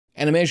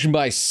Animation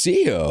by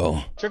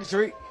CEO. Trick or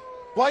treat.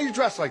 Why are you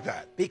dressed like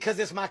that? Because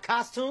it's my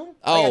costume.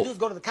 Oh. All you gotta do is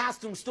go to the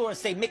costume store and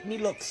say, make me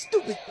look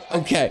stupid.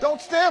 Okay. Don't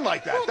stand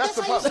like that. Well, that's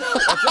the that's problem.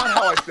 That's not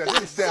how I stand. I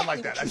didn't stand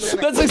like that. I stand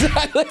That's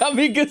exactly how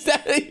Miku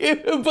said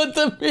it, but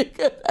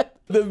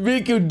the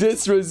Miku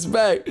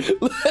disrespect.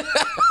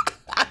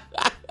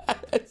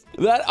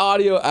 That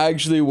audio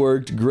actually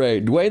worked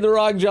great. Dwayne "The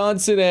Rock"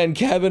 Johnson and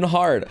Kevin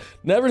Hart.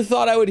 Never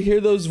thought I would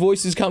hear those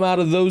voices come out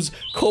of those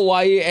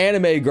kawaii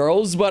anime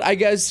girls, but I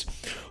guess,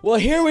 well,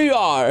 here we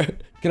are.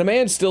 Can a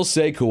man still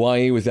say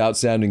kawaii without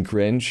sounding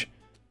cringe?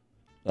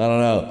 I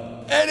don't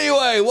know.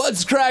 Anyway,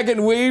 what's cracking,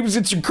 weebs?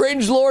 It's your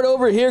cringe lord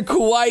over here,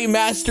 Kawaii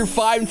Master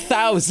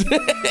 5000,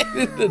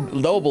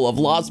 Noble of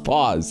Lost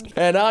Paws.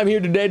 And I'm here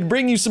today to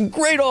bring you some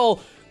great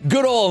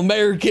good old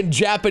American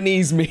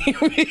Japanese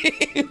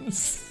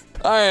memes.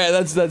 All right,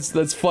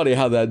 that's funny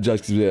how that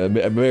juxtaposition,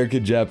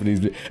 American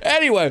Japanese meme.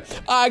 Anyway,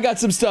 I got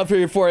some stuff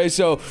here for you,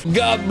 so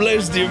God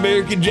bless the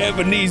American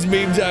Japanese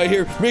memes out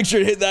here. Make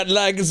sure to hit that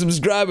like and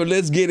subscribe, and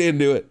let's get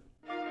into it.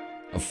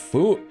 A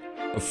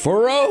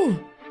furrow?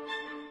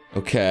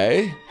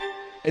 Okay.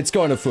 It's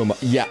going to Fumo.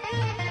 Yeah.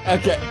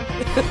 Okay.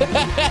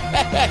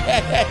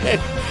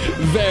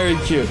 Very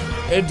cute.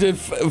 Into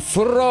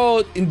furrow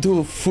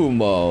into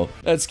Fumo.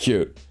 That's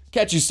cute.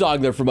 Catchy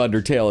song there from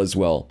Undertale as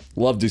well.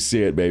 Love to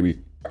see it, baby.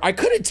 I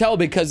couldn't tell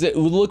because it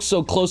looks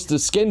so close to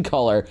skin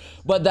color,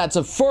 but that's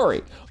a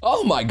furry.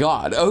 Oh my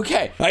god,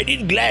 okay. I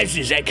need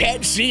glasses. I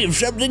can't see if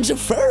something's a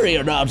furry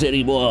or not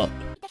anymore.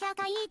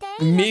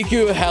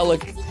 Miku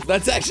Helic.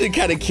 That's actually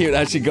kind of cute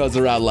how she goes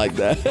around like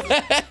that.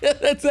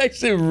 That's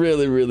actually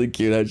really, really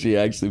cute how she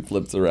actually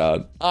flips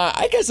around.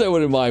 I guess I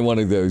wouldn't mind one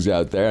of those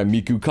out there. And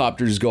Miku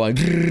copters going.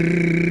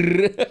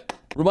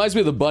 Reminds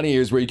me of the bunny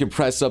ears where you can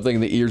press something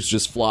and the ears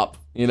just flop,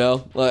 you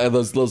know? Like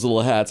those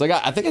little hats.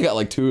 I think I got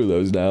like 2 of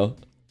those now.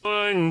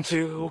 1,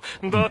 2,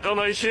 buckle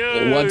my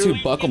shoes. 1,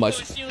 2, buckle my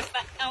shoes.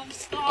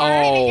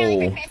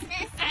 Oh.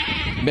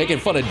 Making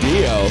fun of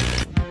Dio.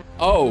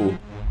 Oh.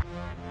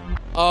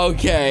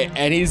 Okay,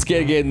 and he's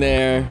getting in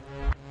there.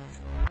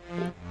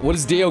 What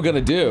is Dio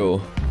gonna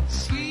do?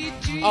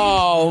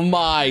 Oh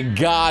my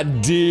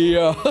god,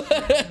 Dio.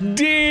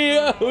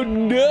 Dio,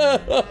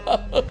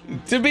 no.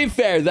 To be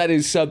fair, that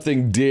is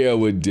something Dio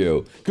would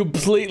do.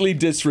 Completely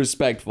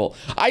disrespectful.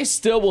 I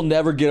still will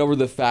never get over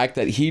the fact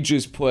that he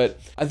just put,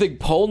 I think,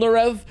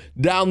 Polnareff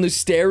down the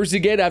stairs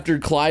again after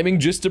climbing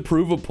just to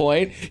prove a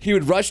point. He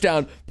would rush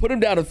down, put him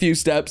down a few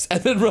steps,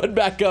 and then run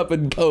back up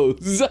and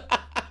pose.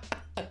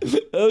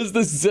 That was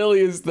the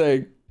silliest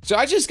thing. So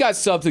I just got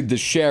something to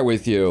share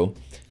with you.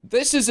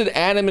 This is an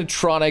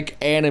animatronic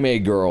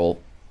anime girl.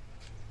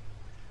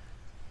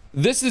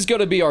 This is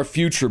gonna be our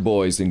future,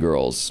 boys and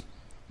girls.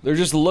 They're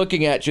just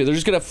looking at you. They're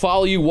just gonna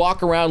follow you,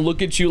 walk around,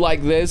 look at you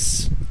like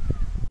this.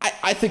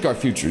 I think our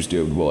future's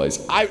doomed,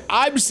 boys.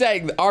 I'm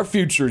saying our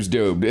future's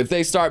doomed. If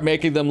they start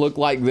making them look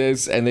like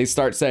this and they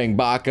start saying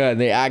baka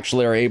and they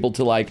actually are able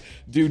to like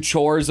do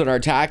chores on our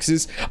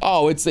taxes,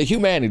 oh, it's the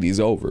humanity's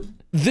over.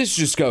 This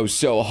just goes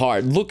so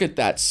hard. Look at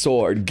that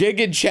sword.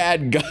 Giga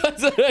Chad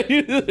guns.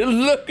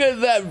 Look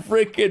at that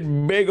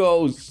freaking big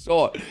old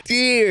sword.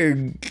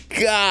 Dear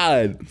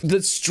God.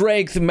 The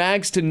strength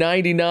max to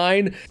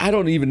 99. I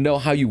don't even know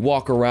how you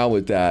walk around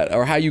with that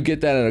or how you get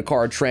that in a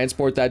car,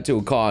 transport that to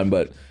a con,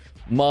 but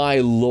my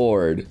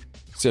lord.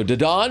 So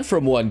Dadan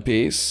from One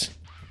Piece.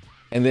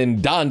 And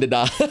then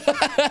Don-da-da.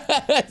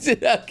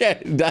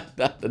 Okay,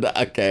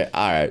 Don-da-da. Okay,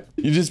 all right.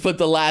 You just put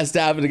the last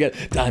half of it again.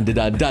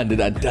 Don-da-da,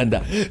 Don-da-da, Don-da,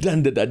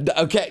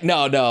 Don-da-da. Okay,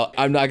 no,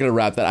 I'm not gonna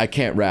rap that. I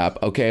can't rap,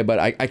 okay? But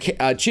I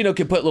can't, Chino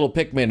can put little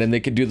Pikmin and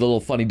they can do the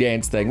little funny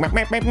dance thing.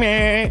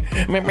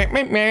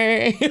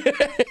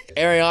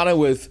 Ariana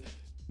with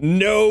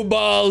No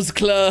Balls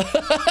Club.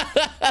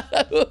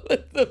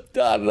 With the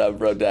Don-da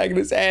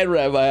protagonist and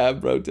Rabbi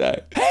have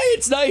protag. Hey,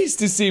 it's nice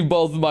to see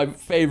both of my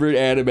favorite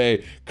anime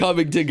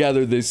coming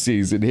together this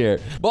season here.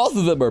 Both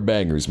of them are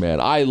bangers,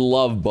 man. I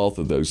love both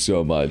of those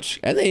so much.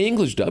 And the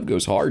English dub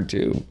goes hard,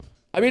 too.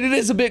 I mean, it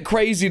is a bit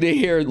crazy to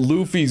hear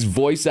Luffy's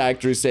voice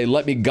actress say,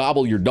 "Let me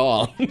gobble your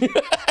dong." I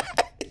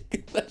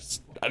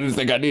didn't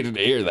think I needed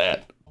to hear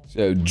that.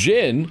 So,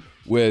 Jin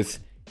with...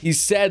 He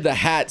said the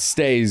hat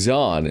stays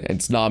on. And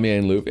it's Nami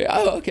and Luffy.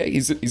 Oh, okay.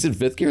 He's in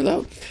 5th gear,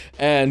 though.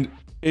 And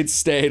it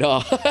stayed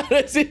on.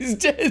 He's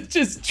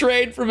just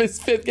trained from his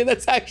 5th gear.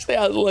 That's actually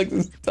how it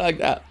looks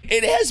tugged out.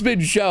 It has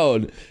been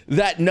shown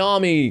that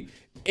Nami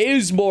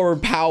is more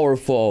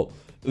powerful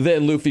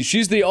than Luffy.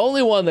 She's the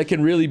only one that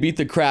can really beat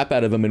the crap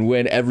out of him and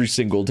win every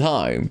single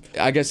time.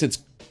 I guess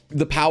it's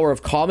the power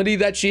of comedy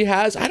that she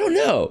has. I don't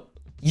know.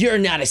 You're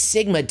not a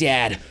Sigma,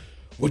 Dad.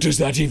 What does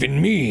that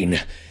even mean?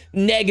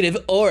 Negative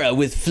aura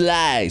with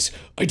flies.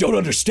 I don't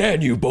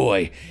understand you,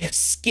 boy.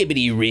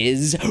 Skibbity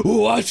Riz.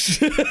 What?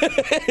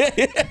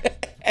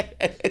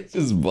 It's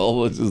just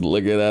Bulma just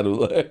looking at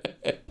him.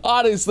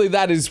 Honestly,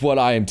 that is what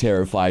I am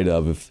terrified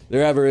of. If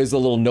there ever is a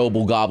little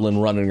noble goblin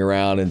running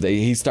around and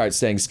he starts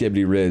saying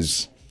Skibbity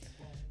Riz,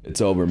 it's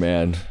over,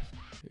 man.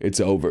 It's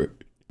over.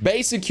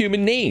 Basic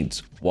human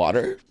needs.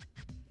 Water,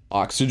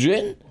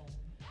 oxygen,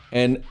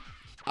 and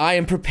I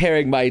am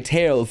preparing my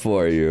tail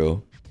for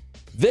you.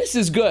 This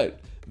is good.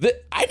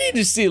 I need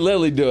to see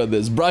Lily doing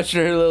this.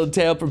 Brushing her little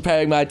tail,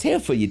 preparing my tail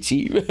for you,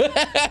 chief.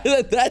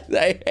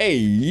 Hey,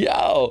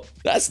 yo.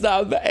 That's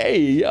not bad. Hey,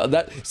 yo.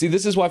 See,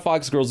 this is why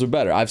Fox girls are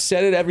better. I've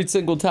said it every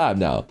single time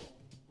now.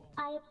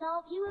 I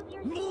absolve you of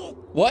your sin.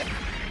 What?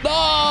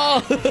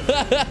 No!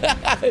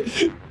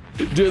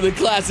 Do the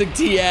classic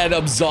TN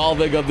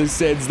absolving of the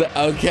sins.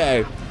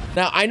 Okay.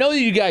 Now, I know that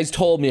you guys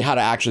told me how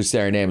to actually say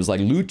her name. It's like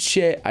Luce.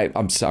 I'm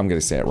gonna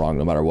say it wrong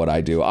no matter what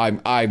I do.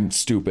 I'm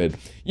stupid.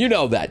 You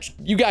know that.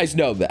 You guys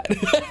know that.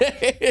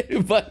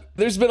 But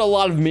there's been a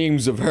lot of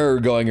memes of her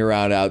going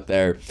around out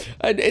there.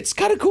 And it's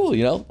kind of cool,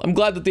 you know? I'm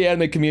glad that the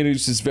anime community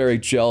is just very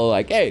chill.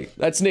 Like, hey,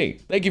 that's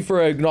neat. Thank you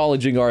for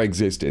acknowledging our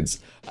existence.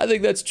 I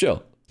think that's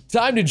chill.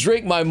 Time to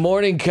drink my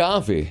morning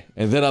coffee,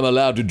 and then I'm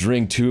allowed to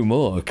drink 2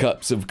 more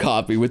cups of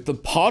coffee with the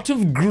pot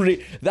of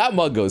green. That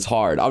mug goes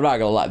hard. I'm not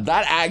gonna lie.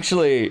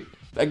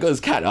 That goes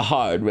kind of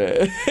hard,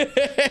 man.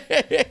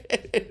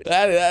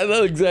 that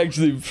looks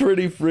actually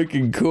pretty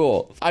freaking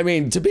cool. I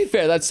mean, to be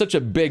fair, that's such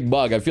a big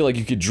mug. I feel like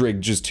you could drink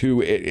just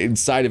 2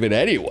 inside of it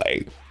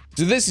anyway.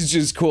 So this is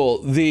just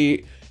cool.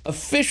 The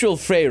official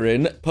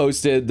Freyrin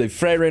posted the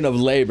Freyrin of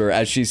labor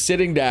as she's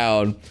sitting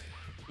down,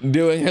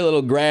 doing her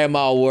little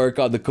grandma work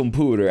on the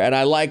computer, and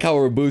I like how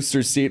her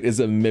booster seat is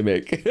a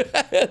mimic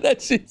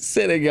that she's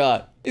sitting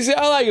on. You see,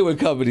 I like it when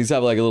companies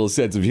have like a little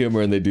sense of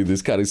humor and they do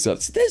this kind of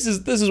stuff. So this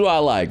is what I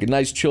like, a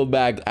nice chill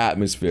bag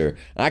atmosphere.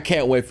 And I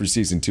can't wait for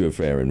season 2 of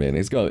Freyrin, man.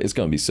 It's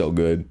gonna be so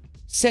good.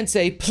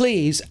 Sensei,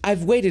 please,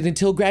 I've waited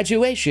until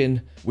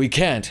graduation. We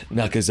can't,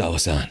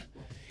 Nakazawa-san.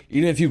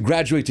 Even if you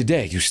graduate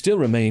today, you still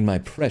remain my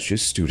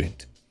precious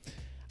student.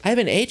 I have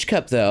an H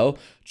cup though.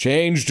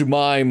 Changed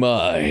my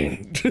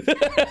mind.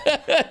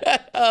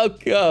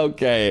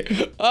 Okay,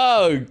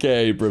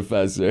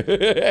 Professor.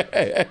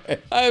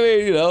 I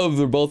mean, you know, if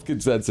they're both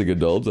consenting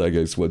adults, I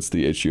guess what's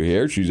the issue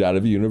here? She's out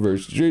of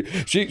university.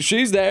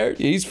 She's there.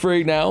 He's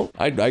free now.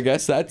 I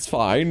guess that's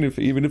fine,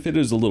 even if it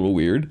is a little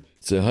weird.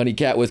 So, Honey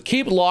Cat with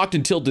keep locked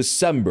until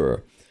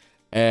December.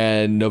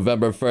 And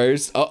November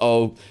 1st,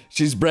 uh-oh,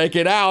 she's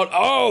breaking out.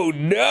 Oh,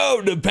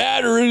 no, the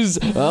patterns.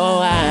 Oh,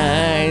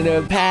 I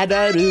know,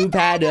 padaru.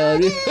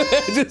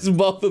 Just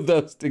both of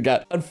those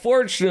together.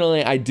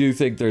 Unfortunately, I do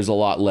think there's a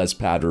lot less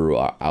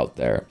padaru out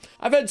there.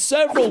 I've had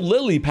several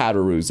Lily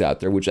padarus out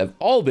there, which have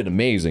all been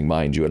amazing,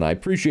 mind you, and I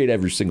appreciate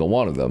every single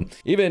one of them.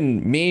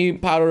 Even me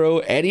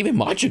padaru, and even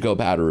Machiko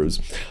padarus.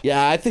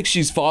 Yeah, I think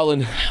she's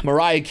fallen.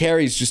 Mariah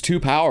Carey's just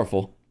too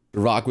powerful.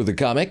 Rock with a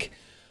comic.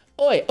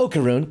 Oi,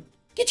 Okarun.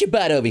 Get your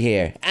butt over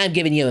here. I'm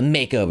giving you a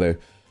makeover.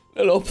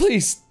 No,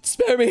 please,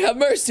 spare me, have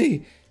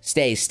mercy.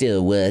 Stay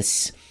still,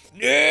 wuss.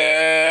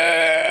 No!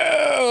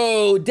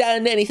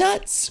 Done any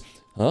thoughts?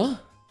 Huh?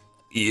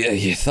 Yeah,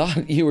 you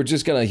thought you were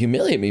just gonna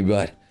humiliate me,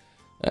 but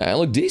I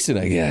look decent,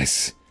 I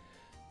guess.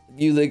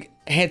 You look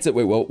handsome.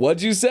 Wait,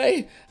 what'd you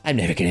say? I'm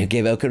never gonna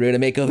give Okarun a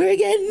makeover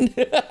again.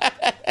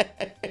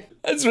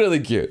 That's really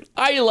cute.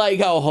 I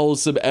like how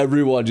wholesome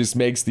everyone just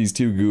makes these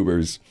 2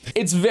 goobers.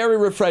 It's very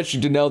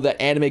refreshing to know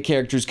that anime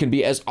characters can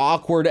be as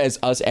awkward as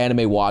us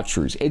anime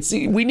watchers.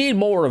 We need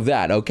more of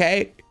that,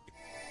 okay?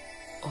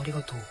 Oh,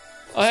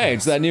 hey,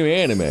 it's that new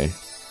anime.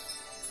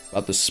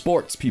 About the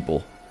sports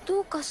people.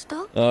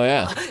 Oh,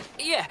 yeah.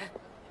 Yeah.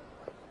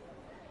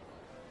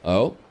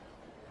 Oh?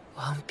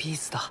 One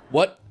Piece.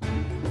 What?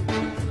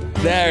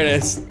 There it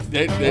is.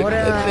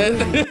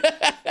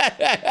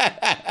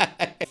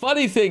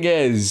 Funny thing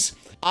is,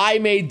 I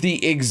made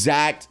the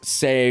exact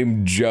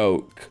same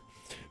joke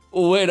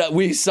when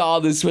we saw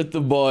this with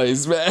the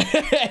boys, man.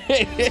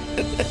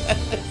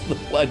 The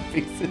One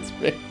Piece is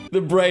real.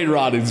 The brain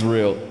rot is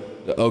real.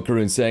 The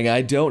Okarun saying,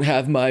 I don't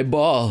have my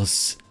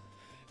balls.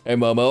 And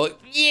Momo,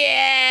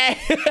 yeah!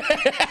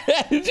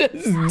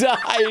 Just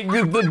dying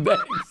in the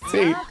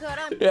backseat.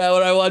 Yeah,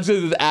 when I watched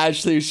it with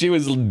Ashley, she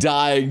was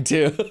dying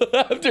too.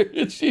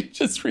 After she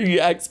just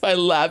reacts by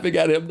laughing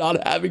at him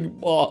not having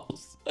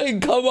balls.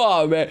 Like, come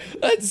on, man.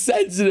 That's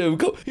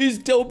sensitive.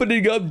 He's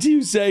opening up to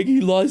you saying he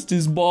lost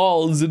his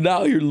balls, and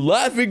now you're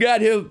laughing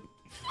at him.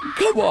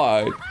 Come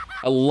on.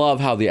 I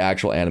love how the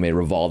actual anime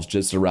revolves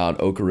just around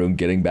Okarun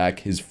getting back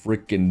his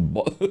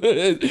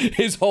freaking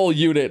his whole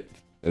unit.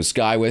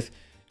 Sky with,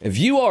 if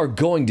you are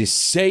going to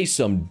say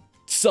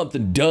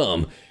something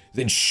dumb,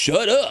 then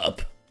shut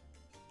up.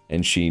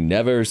 And she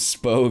never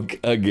spoke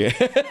again.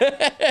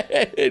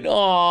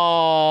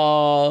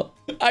 Aww.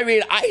 I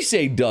mean, I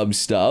say dumb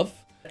stuff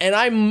and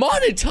I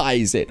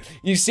monetize it.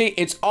 You see,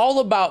 it's all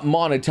about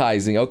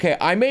monetizing, okay?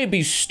 I may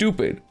be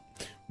stupid,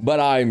 but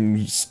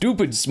I'm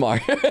stupid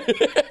smart.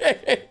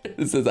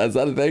 Is that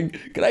a thing?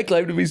 Can I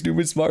claim to be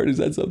stupid smart? Is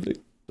that something?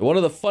 One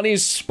of the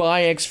funniest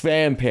Spy X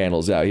fan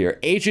panels out here.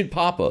 Agent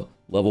Papa,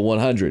 level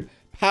 100.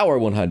 Power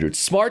 100.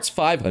 Smarts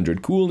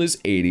 500. Coolness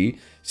 80.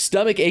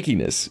 Stomach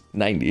achiness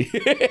 90.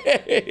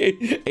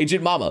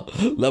 Agent Mama,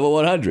 level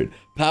 100.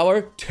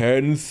 Power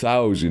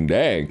 10,000.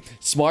 Dang.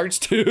 Smarts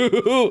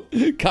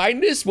 2.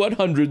 Kindness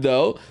 100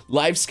 though.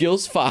 Life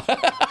skills 5.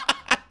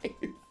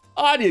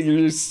 Anya,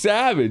 you're just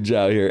savage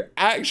out here.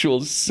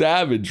 Actual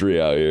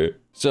savagery out here.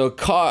 So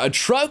a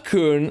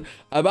truck-kun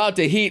about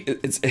to heat.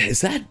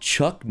 Is that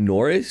Chuck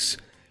Norris?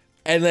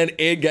 And then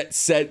it gets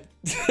sent.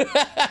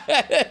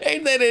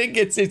 And then it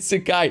gets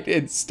isekai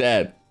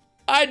instead.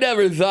 I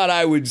never thought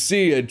I would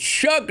see a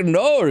Chuck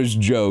Norris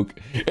joke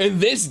in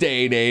this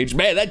day and age.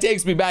 Man, that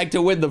takes me back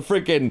to when the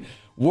freaking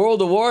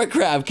World of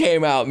Warcraft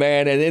came out,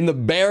 man. And in the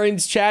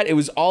Barons chat, it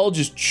was all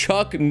just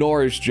Chuck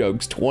Norris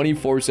jokes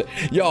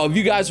 24/7. Yo, if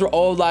you guys were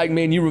old like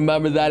me and you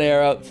remember that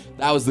era,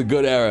 that was the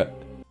good era.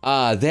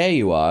 There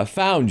you are. I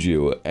found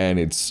you. And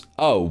it's,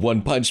 oh,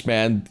 One Punch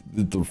Man,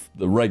 the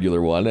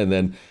regular one. And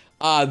then,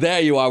 there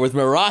you are with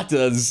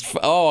Murata's.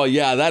 Oh,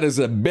 yeah, that is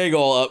a big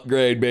ol'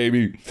 upgrade,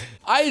 baby.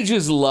 I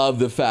just love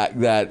the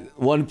fact that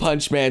One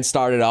Punch Man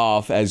started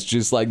off as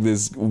just like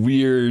this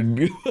weird,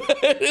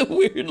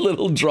 weird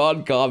little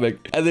drawn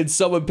comic. And then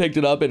someone picked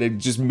it up and it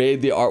just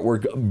made the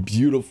artwork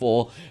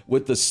beautiful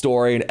with the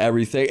story and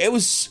everything. It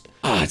was,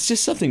 it's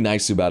just something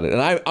nice about it.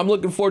 And I'm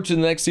looking forward to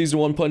the next season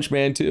of One Punch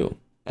Man too.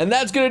 And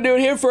that's gonna do it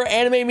here for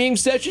Anime Meme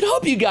Session.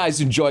 Hope you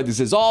guys enjoyed this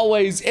as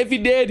always. If you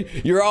did,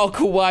 you're all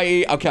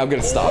kawaii. Okay, I'm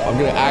gonna stop. I'm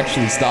gonna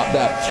actually stop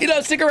that. You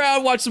know, stick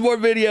around, watch some more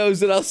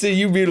videos, and I'll see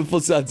you beautiful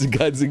sons and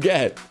guns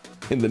again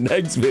in the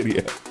next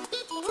video.